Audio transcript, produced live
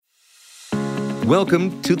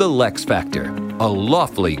Welcome to the LeXFactor, a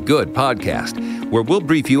lawfully good podcast where we'll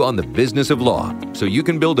brief you on the business of law so you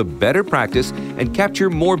can build a better practice and capture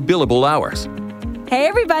more billable hours. Hey,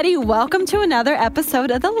 everybody. Welcome to another episode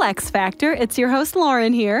of the LeXFactor. It's your host,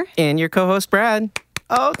 Lauren, here. And your co-host, Brad.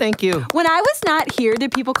 Oh, thank you. When I was not here,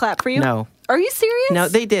 did people clap for you? No. Are you serious? No,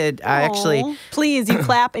 they did. I actually... Please, you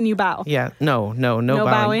clap and you bow. Yeah, no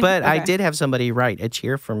bowing. But I did have somebody write a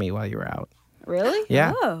cheer for me while you were out. Really?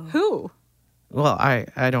 Yeah. Oh. Who? Well,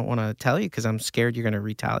 I don't want to tell you because I'm scared you're going to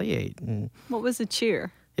retaliate. And what was the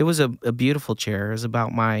cheer? it was a beautiful cheer. It was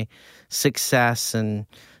about my success and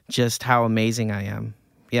just how amazing I am.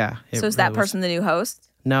 Yeah. So is that person the new host?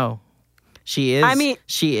 No. She is.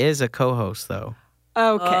 She is a co-host, though.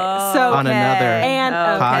 Okay. On another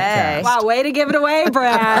podcast. Wow, way to give it away,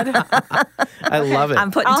 Brad. I love it.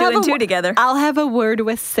 I'm putting two and two together. I'll have a word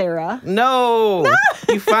with Sarah. No.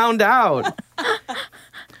 You found out.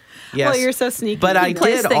 Yes. Well, you're so sneaky. But I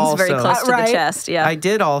plays did things also, very close to the chest. Yeah. I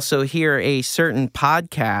did also hear a certain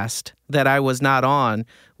podcast that I was not on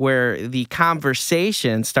where the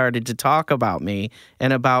conversation started to talk about me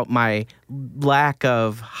and about my lack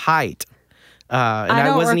of height. And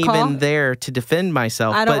I wasn't even there to defend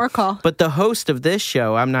myself. I don't recall. But the host of this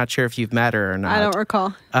show, I'm not sure if you've met her or not. I don't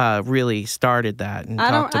recall. Really started that and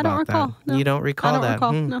talked I don't about recall. that. No. You don't recall that? I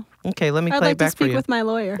don't recall, no. Okay, let me I'd play like it back to speak for you. with my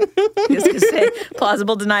lawyer. Just to say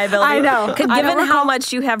plausible deniability. I know. Given how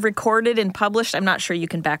much you have recorded and published, I'm not sure you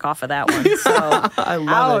can back off of that one. So I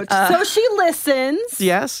love it. So she listens.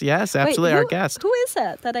 Yes, absolutely. Wait, our guest. Who is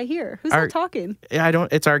that I hear? Who's that talking?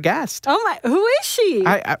 It's our guest. Oh my! Who is she?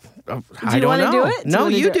 I do don't you want know. to do it? No,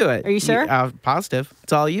 you do it. Are you sure? Positive.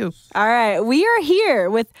 It's all you. All right. We are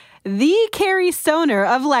here with the Keri Stoner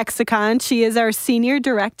of Lexicon. She is our Senior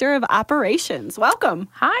Director of Operations. Welcome.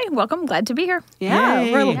 hi, welcome. Glad to be here. Yeah,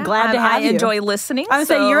 Yay. we're glad to have you. I enjoy listening. I would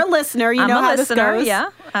say you're a listener. You I'm know a how listener, this goes. Yeah,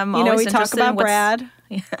 I'm You know always we talk interested about in what's- Brad.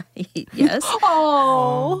 Yes.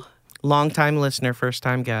 Oh. Long-time listener,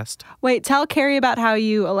 first-time guest. Wait, tell Keri about how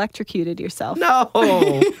you electrocuted yourself. No,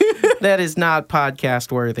 that is not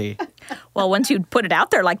podcast worthy. Well, once you put it out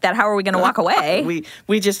there like that, how are we going to walk away?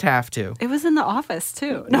 We just have to. It was in the office,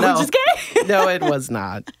 too. No, I'm just kidding. No, it was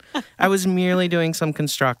not. I was merely doing some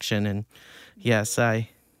construction, and yes, I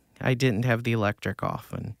didn't have the electric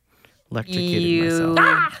off and electrocuted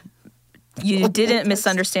myself. You didn't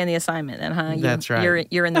misunderstand the assignment, then, huh? That's right.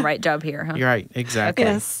 You're in the right job here, huh? You're right, exactly.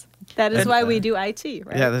 Yes. That is why we do IT,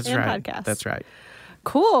 right? Yeah, that's and right. Podcasts. That's right.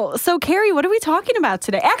 Cool. So, Keri, what are we talking about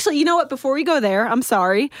today? Actually, you know what? Before we go there, I'm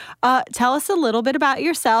sorry. Tell us a little bit about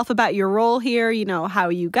yourself, about your role here, you know, how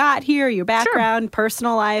you got here, your background,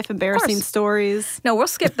 personal life, embarrassing stories. No, we'll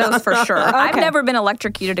skip those for sure. I've never been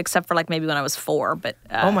electrocuted except for like maybe when I was 4, but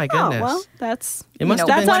Oh my goodness. Oh, well, that's... It must have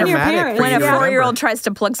that's been on your traumatic parents. for when you a to 4-year-old remember. tries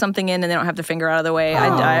to plug something in and they don't have the finger out of the way,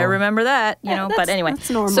 I remember that, you know. But anyway, that's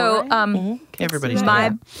normal, so right? Everybody's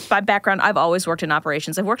my background, I've always worked in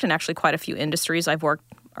operations. I've worked in actually quite a few industries. I've worked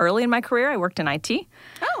early in my career. I worked in IT.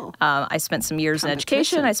 Oh. I spent some years in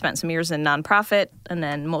education. I spent some years in nonprofit, and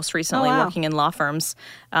then most recently working in law firms.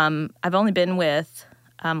 I've only been with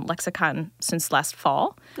Lexicon since last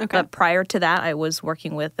fall. Okay. But prior to that, I was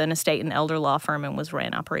working with an estate and elder law firm and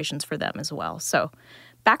ran operations for them as well. So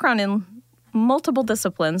background in multiple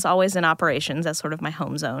disciplines, always in operations. That's sort of my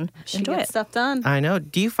home zone. She Enjoy gets it. stuff done. I know.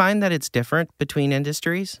 Do you find that it's different between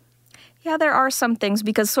industries? Yeah, there are some things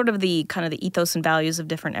because sort of the ethos and values of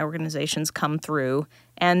different organizations come through.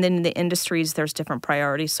 And then in the industries, there's different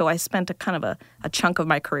priorities. So I spent a chunk of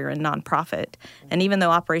my career in nonprofit. And even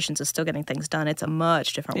though operations is still getting things done, it's a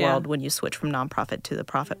much different world when you switch from nonprofit to the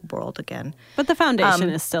profit world again. But the foundation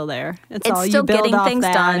is still there. It's all still you build getting off things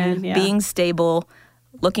that done, and, being stable,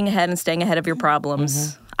 looking ahead and staying ahead of your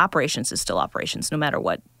problems. Operations is still operations, no matter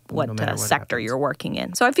what sector happens. you're working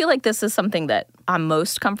in. So I feel like this is something that I'm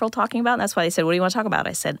most comfortable talking about. And that's why they said, what do you want to talk about?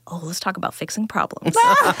 I said, let's talk about fixing problems.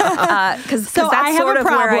 Because So I that's have sort a of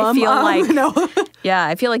where I problem. feel yeah,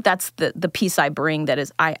 I feel like that's the piece I bring that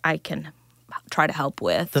is I can try to help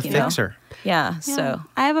with. The you know? fixer. Yeah, so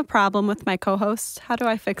I have a problem with my co-host. How do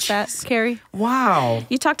I fix that, Keri? Wow.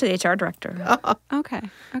 you talk to the HR director. Okay.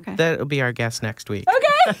 That'll be our guest next week.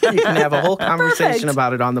 Okay. You can have a whole conversation Perfect.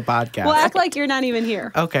 about it on the podcast. Well, act like you're not even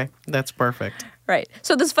here. Okay, that's perfect. Right.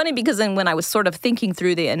 So this is funny because then when I was sort of thinking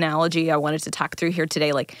through the analogy I wanted to talk through here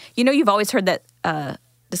today, like, you know, you've always heard that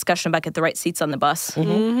discussion about get the right seats on the bus,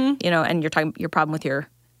 you know, and your problem with your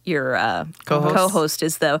co-host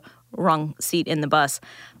is the wrong seat in the bus.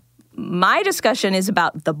 My discussion is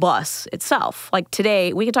about the bus itself. Like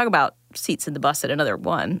today, we could talk about seats in the bus at another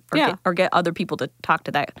one or get other people to talk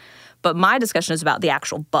to that. But my discussion is about the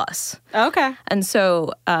actual bus. Okay. And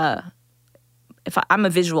so I'm a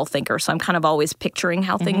visual thinker, so I'm kind of always picturing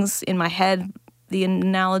how things in my head, the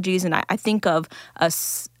analogies, and I think of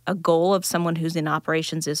a goal of someone who's in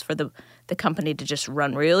operations is for the company to just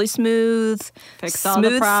run really smooth, Fix all the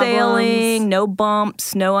smooth problems. sailing, no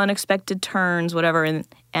bumps, no unexpected turns, whatever.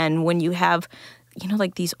 And when you have,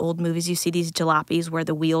 like these old movies, you see these jalopies where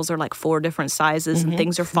the wheels are like 4 different sizes and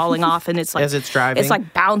things are falling off, and it's like As it's driving. it's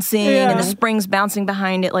like bouncing and the spring's bouncing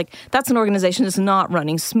behind it. Like that's an organization that's not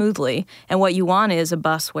running smoothly. And what you want is a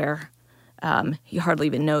bus where you hardly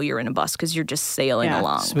even know you're in a bus because you're just sailing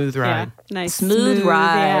along. Smooth ride. Yeah. Nice. Smooth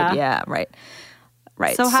ride. Yeah, right.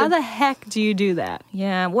 Right. So how the heck do you do that?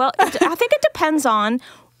 Yeah, well, I think it depends on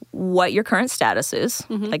what your current status is.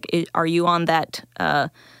 Like, are you on that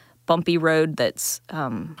bumpy road that's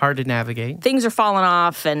Hard to navigate. things are falling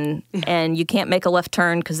off and you can't make a left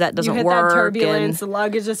turn because that doesn't You hit work? that turbulence, the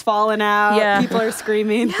luggage is falling out, Yeah. people are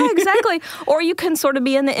screaming. Yeah, exactly. Or you can sort of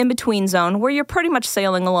be in the in-between zone where you're pretty much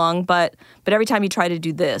sailing along, but every time you try to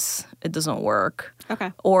do this, it doesn't work.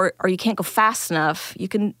 Okay. Or you can't go fast enough. You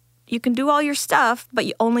can do all your stuff, but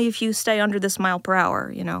only if you stay under this mile per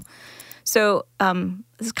hour, So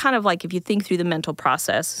it's kind of like if you think through the mental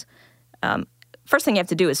process, first thing you have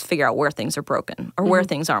to do is figure out where things are broken or where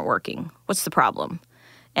things aren't working. What's the problem?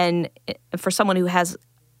 And for someone who has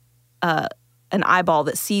an eyeball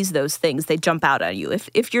that sees those things, they jump out at you.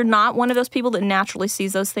 If you're not one of those people that naturally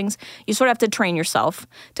sees those things, you sort of have to train yourself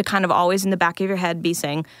to kind of always in the back of your head be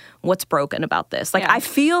saying, what's broken about this? Like, Yeah. I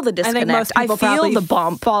feel the I disconnect. think most people feel probably the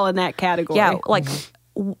bump. fall in that category. Yeah, like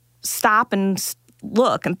stop and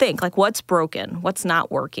look and think, like, what's broken? What's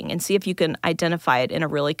not working? And see if you can identify it in a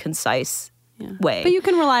really concise way. But you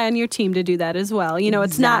can rely on your team to do that as well.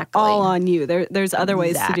 It's not Exactly. all on you. There's other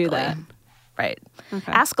ways to do that. Right.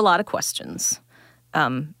 Okay. Ask a lot of questions.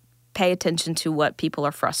 Pay attention to what people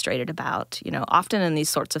are frustrated about. Often in these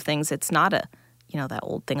sorts of things, it's not that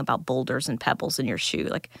old thing about boulders and pebbles in your shoe.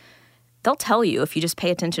 Like, they'll tell you if you just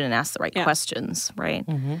pay attention and ask the right questions, right?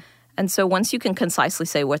 And so once you can concisely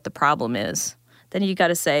say what the problem is, then you got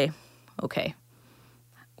to say, okay,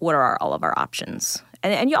 what are all of our options?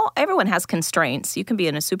 And everyone has constraints. You can be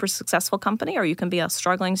in a super successful company or you can be a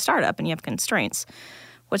struggling startup and you have constraints.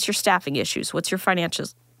 What's your staffing issues? What's your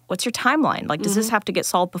financials? What's your timeline? Like, does this have to get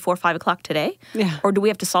solved before 5 o'clock today? Yeah. Or do we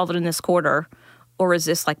have to solve it in this quarter? Or is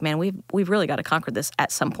this like, man, we've really got to conquer this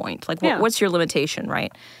at some point? Like, what's your limitation,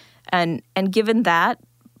 right? And given that,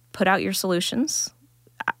 put out your solutions.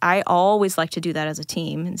 I always like to do that as a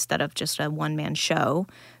team instead of just a one-man show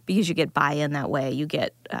because you get buy-in that way. You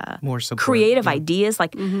get More support. creative ideas.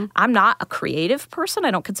 Like, I'm not a creative person.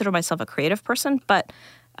 I don't consider myself a creative person, but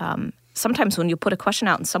sometimes when you put a question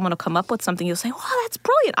out and someone will come up with something, you'll say, wow, that's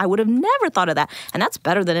brilliant. I would have never thought of that. And that's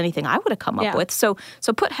better than anything I would have come up with. So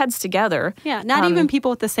put heads together. Yeah, not even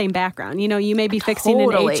people with the same background. You may be fixing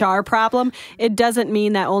Totally. an HR problem. It doesn't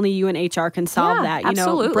mean that only you and HR can solve Yeah, that.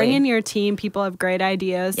 absolutely. Bring in your team. People have great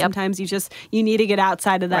ideas. Yep. Sometimes you need to get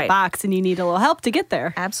outside of that Right. box and you need a little help to get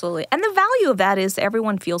there. Absolutely. And the value of that is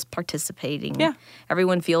everyone feels participating. Yeah.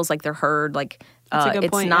 Everyone feels like they're heard. Like, That's a good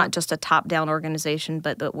it's point, not yeah. just a top-down organization,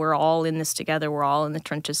 but that we're all in this together. We're all in the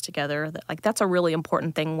trenches together. That's a really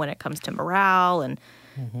important thing when it comes to morale and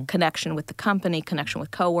connection with the company, connection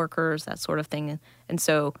with coworkers, that sort of thing. And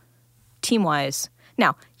so, team-wise,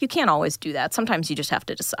 now you can't always do that. Sometimes you just have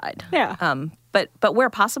to decide. Yeah. But where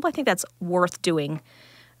possible, I think that's worth doing.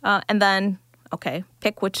 And then, okay,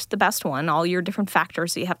 pick which is the best one. All your different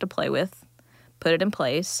factors that you have to play with, put it in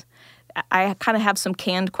place. I kind of have some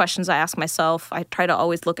canned questions I ask myself. I try to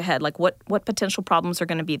always look ahead, like what potential problems are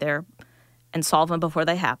going to be there and solve them before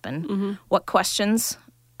they happen. What questions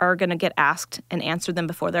are going to get asked and answer them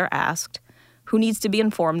before they're asked. Who needs to be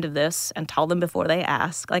informed of this and tell them before they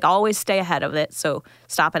ask. Like, always stay ahead of it. So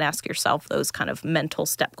stop and ask yourself those kind of mental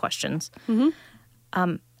step questions.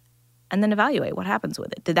 And then evaluate what happens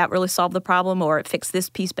with it. Did that really solve the problem, or it fixed this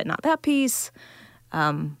piece but not that piece?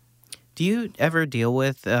 Do you ever deal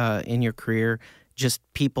with, in your career, just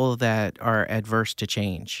people that are adverse to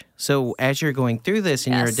change? So as you're going through this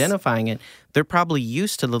and you're Yes. identifying it, they're probably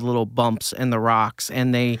used to the little bumps and the rocks,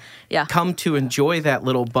 and they come to enjoy that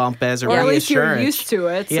little bump as a Or at reassurance. least you're used to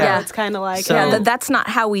it. So Yeah. it's kind of like, So- Yeah, that's not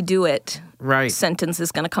how we do it. Right. Sentence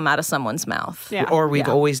is going to come out of someone's mouth. Yeah. Or we've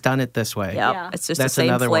Yeah. always done it this way. Yep. Yeah. It's just That's the same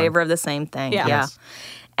another one. flavor of the same thing. Yeah. Yeah. Yes.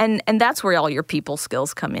 And that's where all your people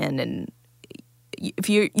skills come in. And if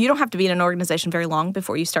you don't have to be in an organization very long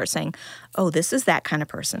before you start saying, oh, this is that kind of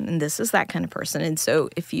person and this is that kind of person. And so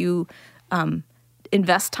if you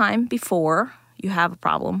invest time before you have a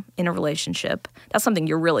problem in a relationship, that's something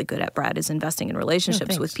you're really good at, Brad, is investing in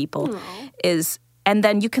relationships with people, is And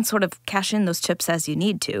then you can sort of cash in those chips as you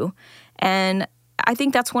need to. And I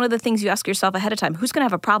think that's one of the things you ask yourself ahead of time. Who's going to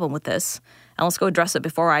have a problem with this? And let's go address it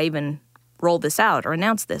before I even roll this out or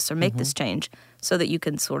announce this or make this change, so that you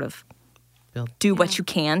can sort of do what you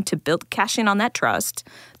can to cash in on that trust,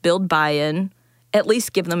 build buy-in, at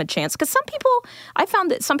least give them a chance. Because some people, I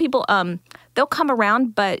found that some people, they'll come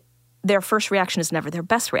around, but their first reaction is never their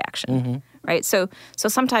best reaction, right? So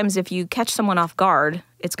sometimes if you catch someone off guard,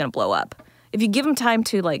 it's going to blow up. If you give them time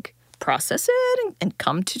to like process it and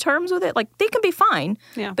come to terms with it, like they can be fine.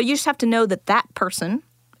 Yeah. But you just have to know that that person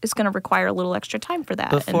is going to require a little extra time for that.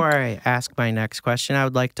 Before I ask my next question, I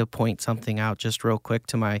would like to point something out just real quick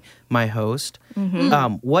to my host.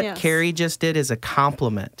 What Keri just did is a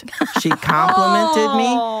compliment. She complimented me,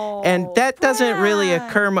 and that doesn't really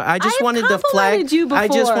occur. I just wanted to flag. I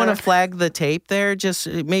just want to flag the tape there. Just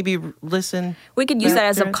maybe listen. We could use that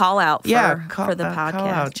as a call out for the podcast. Call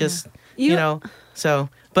out. Just you know. So,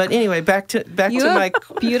 but anyway, back to my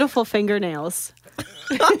beautiful fingernails.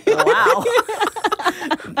 Wow.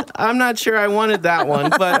 I'm not sure I wanted that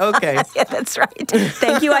one, but okay. Yeah, that's right.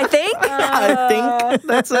 Thank you, I think. I think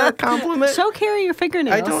that's a compliment. Show Keri your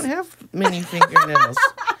fingernails. I don't have many fingernails.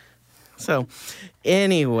 So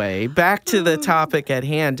anyway, back to the topic at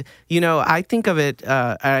hand. I think of it,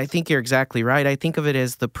 I think you're exactly right. I think of it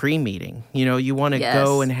as the pre-meeting. You want to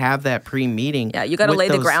go and have that pre-meeting. Yeah, you got to lay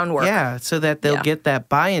the groundwork. Yeah, so that they'll get that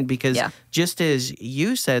buy-in because just as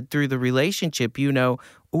you said, through the relationship,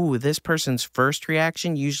 this person's first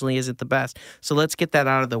reaction usually isn't the best. So let's get that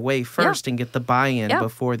out of the way first and get the buy-in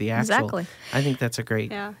before the actual. Exactly. I think that's a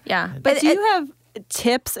great. Yeah. But do you have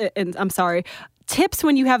tips, and I'm sorry, tips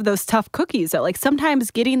when you have those tough cookies that like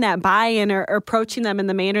sometimes getting that buy-in or approaching them in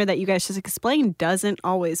the manner that you guys just explained doesn't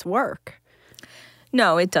always work?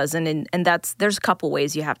 No, it doesn't. And there's a couple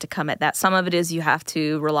ways you have to come at that. Some of it is you have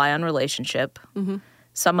to rely on relationship.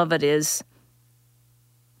 Some of it is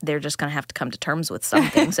they're just going to have to come to terms with some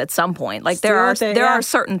things at some point. Like there are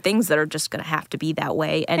certain things that are just going to have to be that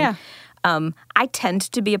way. And I tend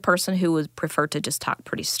to be a person who would prefer to just talk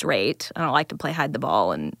pretty straight. I don't like to play hide the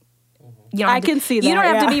ball, and I can see that. You don't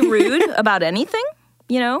have to be rude about anything.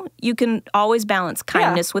 You can always balance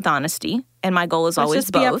kindness with honesty. And my goal is always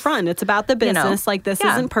just both. Be upfront. It's about the business. Like this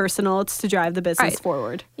isn't personal. It's to drive the business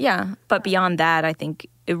forward. Yeah. But beyond that, I think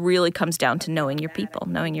it really comes down to knowing your people,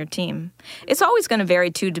 knowing your team. It's always going to vary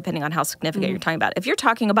too, depending on how significant you're talking about. If you're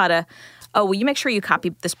talking about will you make sure you copy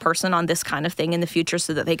this person on this kind of thing in the future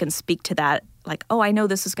so that they can speak to that? Like, I know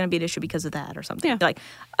this is going to be an issue because of that or something. Yeah. Like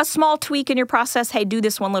a small tweak in your process. Hey, do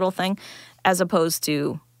this one little thing, as opposed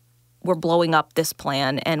to we're blowing up this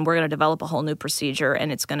plan and we're going to develop a whole new procedure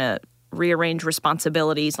and it's going to rearrange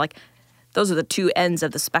responsibilities. Like those are the two ends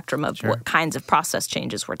of the spectrum of what kinds of process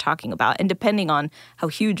changes we're talking about. And depending on how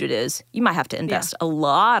huge it is, you might have to invest a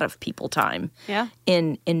lot of people time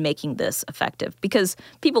in making this effective, because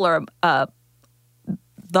people are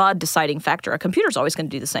the deciding factor. A computer's always going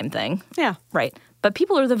to do the same thing. Yeah. Right. But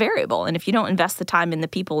people are the variable. And if you don't invest the time in the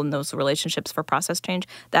people in those relationships for process change,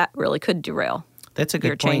 that really could derail. That's a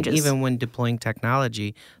good point. Changes. Even when deploying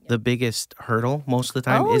technology, the biggest hurdle most of the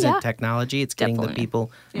time isn't technology. It's getting the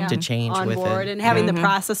people to change on with board it. And having the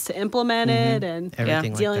process to implement it and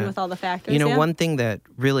everything dealing like with all the factors. One thing that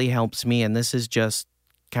really helps me, and this is just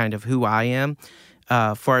kind of who I am,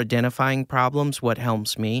 for identifying problems, what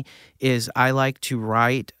helps me is I like to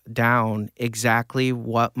write down exactly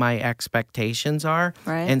what my expectations are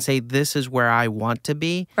and say, this is where I want to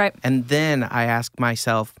be. Right. And then I ask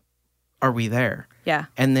myself, are we there? Yeah.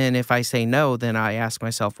 And then if I say no, then I ask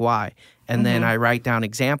myself why. And then I write down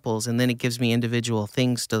examples, and then it gives me individual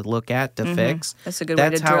things to look at, to fix. That's a good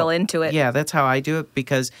way to drill into it. Yeah, that's how I do it,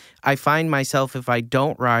 because I find myself, if I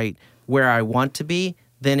don't write where I want to be,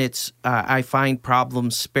 then it's I find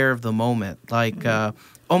problems spare of the moment. Like,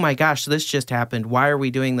 oh my gosh, this just happened. Why are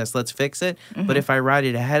we doing this? Let's fix it. But if I write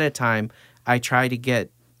it ahead of time, I try to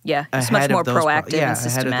get it's much more proactive and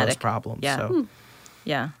systematic. Ahead of those problems. Yeah. So.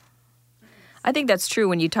 Yeah. I think that's true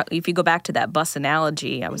when you talk. If you go back to that bus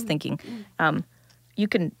analogy, I was thinking, you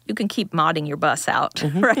can keep modding your bus out,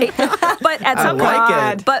 right? But at some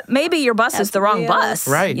point, but maybe your bus is the wrong bus,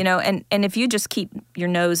 right? And if you just keep your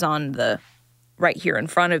nose on the right here in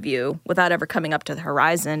front of you without ever coming up to the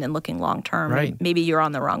horizon and looking long term. Right. Maybe you're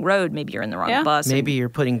on the wrong road. Maybe you're in the wrong bus. Maybe you're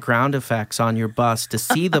putting ground effects on your bus to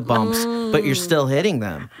see the bumps, but you're still hitting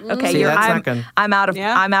them. Okay, see, I'm out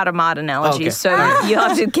of mod analogies, so you'll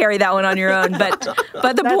have to carry that one on your own. But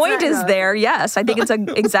the point is there. Yes, I think it's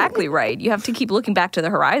exactly right. You have to keep looking back to the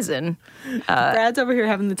horizon. Brad's over here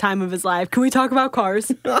having the time of his life. Can we talk about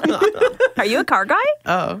cars? Are you a car guy?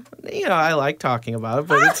 Oh, I like talking about it,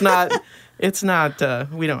 but it's not. It's not,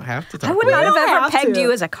 we don't have to talk I would about not have don't ever have pegged to.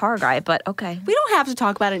 you as a car guy, but okay. We don't have to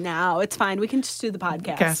talk about it now. It's fine. We can just do the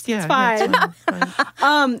podcast. Yeah, it's fine. it's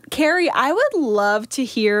fine. Keri, I would love to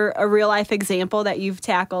hear a real life example that you've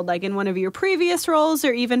tackled, like in one of your previous roles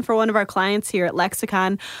or even for one of our clients here at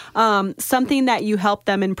Lexicon, something that you helped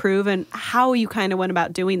them improve and how you kind of went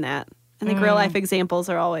about doing that. I think real life examples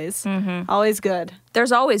are always good.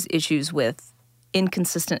 There's always issues with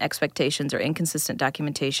inconsistent expectations or inconsistent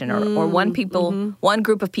documentation or one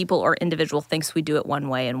group of people or individual thinks we do it one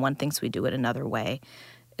way and one thinks we do it another way.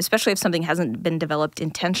 Especially if something hasn't been developed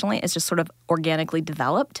intentionally, it's just sort of organically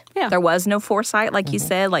developed. Yeah. There was no foresight, like you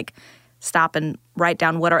said, like stop and write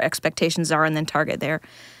down what our expectations are and then target there.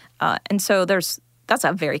 And so that's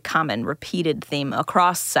a very common repeated theme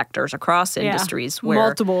across sectors, across industries where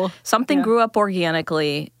multiple something grew up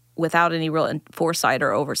organically without any real foresight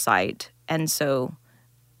or oversight. And so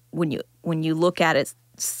when you look at it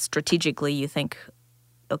strategically, you think,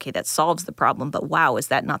 okay, that solves the problem, but wow, is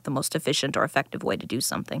that not the most efficient or effective way to do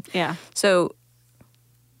something? Yeah. So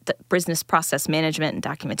the business process management and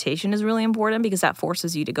documentation is really important because that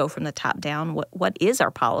forces you to go from the top down. What is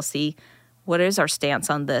our policy? What is our stance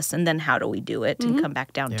on this? And then how do we do it and come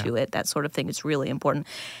back down to it? That sort of thing is really important.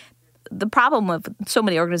 The problem with so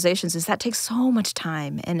many organizations is that takes so much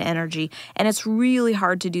time and energy, and it's really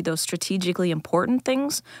hard to do those strategically important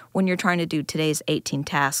things when you're trying to do today's 18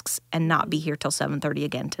 tasks and not be here till 7:30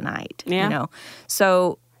 again tonight. Yeah. You know,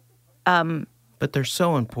 so But they're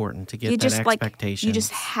so important to get that expectation. you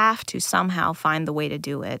just have to somehow find the way to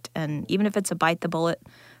do it, and even if it's a bite the bullet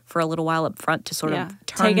for a little while up front to sort of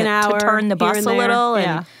Take an hour, to turn the here bus and a there. little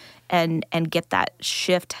Yeah. and get that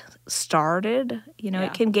shift started. You know,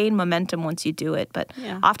 it can gain momentum once you do it, but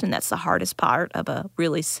often that's the hardest part of a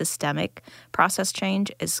really systemic process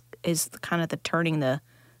change is kind of the turning the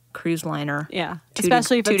cruise liner. Yeah. Two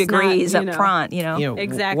Especially if 2 it's not, degrees you up know. front. You know,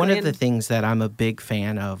 Exactly. One of the things that I'm a big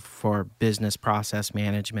fan of for business process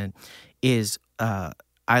management is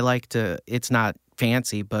it's not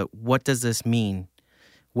fancy, but what does this mean?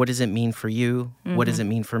 What does it mean for you? What does it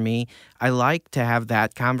mean for me? I like to have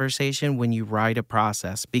that conversation when you write a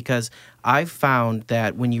process because I've found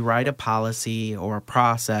that when you write a policy or a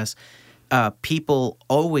process, people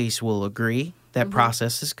always will agree that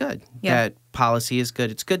process is good, that policy is good.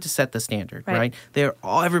 It's good to set the standard, right?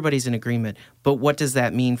 Everybody's in agreement. But what does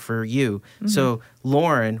that mean for you? So,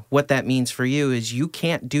 Lauren, what that means for you is you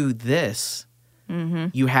can't do this.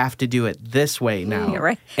 You have to do it this way now. Yeah,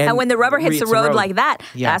 right. And when the rubber hits the road like that,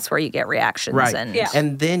 that's where you get reactions. Right.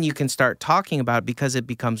 And then you can start talking about it because it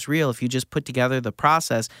becomes real. If you just put together the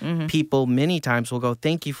process, people many times will go,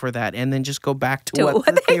 thank you for that, and then just go back to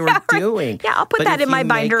what they were doing. Yeah, I'll put But that if in my you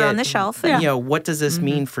binder make on the shelf. You know, what does this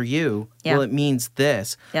mean for you? Yeah. Well, it means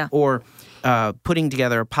this. Yeah. Or putting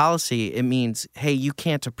together a policy, it means, hey, you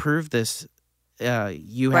can't approve this.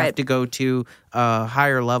 You have to go to a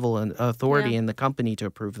higher level and authority in the company to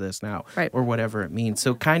approve this now, or whatever it means.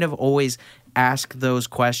 So kind of always ask those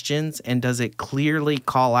questions, and does it clearly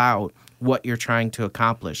call out what you're trying to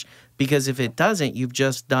accomplish? Because if it doesn't, you've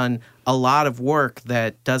just done a lot of work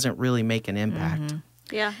that doesn't really make an impact.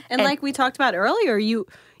 Yeah. And like we talked about earlier,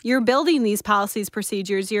 you're building these policies,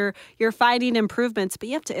 procedures, you're finding improvements, but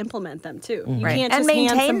you have to implement them too. You can't just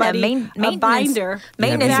hand somebody a binder.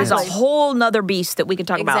 Maintenance is a whole nother beast that we can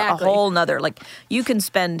talk about, a whole nother. Like you can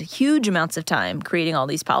spend huge amounts of time creating all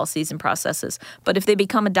these policies and processes, but if they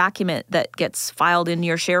become a document that gets filed in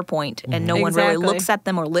your SharePoint and no one really looks at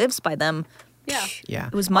them or lives by them,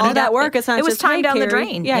 it was money all that work. It's not it was just time down the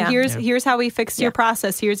Keri. drain. Here's how we fixed your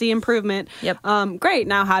process. Here's the improvement. Great.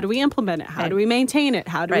 Now, how do we implement it? How do we maintain it?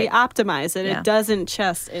 How do we optimize it? It doesn't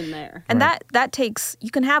just in there. And that takes,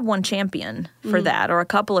 you can have one champion for that or a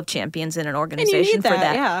couple of champions in an organization for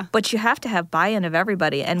that. Yeah. But you have to have buy-in of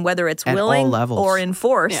everybody, and whether it's At willing all levels. or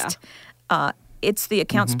enforced, it's the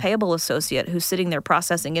accounts payable associate who's sitting there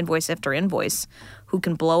processing invoice after invoice who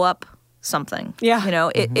can blow up something. Yeah. You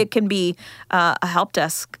know, it can be a help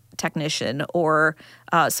desk technician or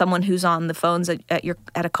someone who's on the phones at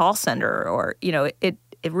a call center, or it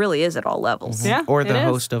really is at all levels. Yeah, Or the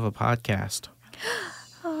host of a podcast.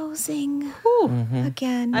 Oh, zing.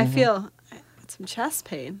 Again. I feel some chest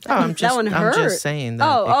pain. I'm that one hurt. I'm just saying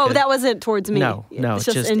that. That wasn't towards me. No, it's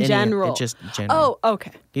just in general. It's just general. Oh,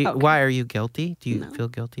 okay. Why are you guilty? Do you feel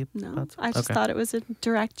guilty? No, about I just okay. thought it was a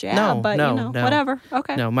direct jab. No, but no. whatever.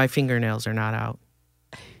 Okay. No, my fingernails are not out.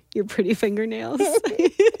 Your pretty fingernails.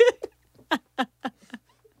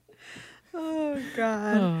 Oh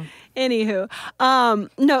God. Anywho,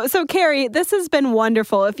 no, so Keri, this has been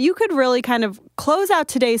wonderful. If you could really kind of close out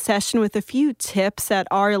today's session with a few tips that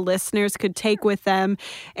our listeners could take with them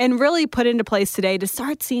and really put into place today to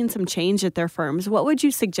start seeing some change at their firms, what would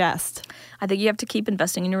you suggest? I think you have to keep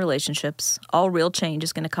investing in your relationships. All real change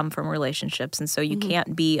is going to come from relationships. And so you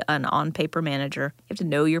can't be an on-paper manager. You have to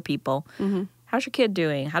know your people. How's your kid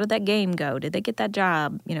doing? How did that game go? Did they get that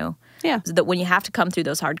job? So that when you have to come through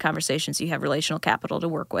those hard conversations, you have relational capital to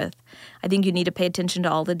work with. I think you need to pay attention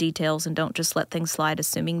to all the details and don't just let things slide,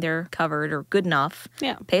 assuming they're covered or good enough.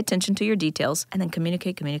 Yeah. Pay attention to your details and then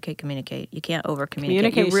communicate. You can't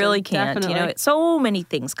over-communicate. You really can't. Definitely. So many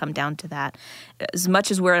things come down to that. As much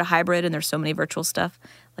as we're at a hybrid and there's so many virtual stuff,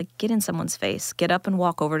 like get in someone's face. Get up and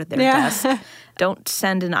walk over to their desk. Don't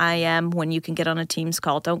send an IM when you can get on a Teams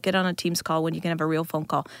call. Don't get on a Teams call when you can have a real phone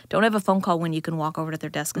call. Don't have a phone call when you can walk over to their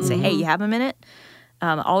desk and say, hey, you have a minute?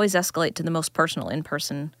 Always escalate to the most personal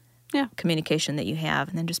in-person communication that you have,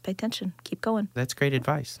 and then just pay attention. Keep going. That's great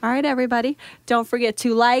advice. All right, everybody. Don't forget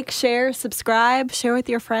to like, share, subscribe, share with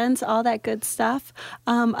your friends, all that good stuff.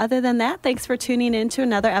 Other than that, thanks for tuning in to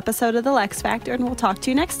another episode of The LeXFactor, and we'll talk to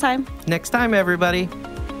you next time. Next time, everybody.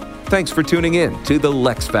 Thanks for tuning in to The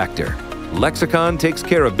LeXFactor. Lexicon takes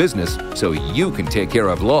care of business so you can take care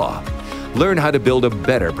of law. Learn how to build a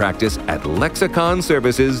better practice at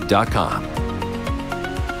lexiconservices.com.